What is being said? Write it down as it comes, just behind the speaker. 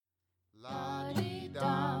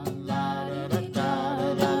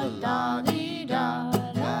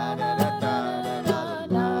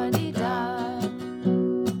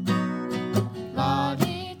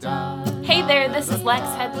there, this is Lex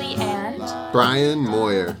Headley and Brian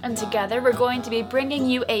Moyer, and together we're going to be bringing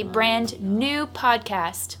you a brand new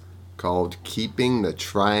podcast called Keeping the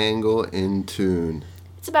Triangle in Tune.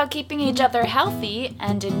 It's about keeping each other healthy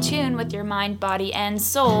and in tune with your mind, body, and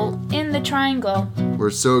soul in the triangle.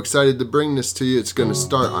 We're so excited to bring this to you. It's going to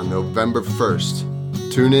start on November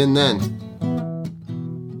 1st. Tune in then.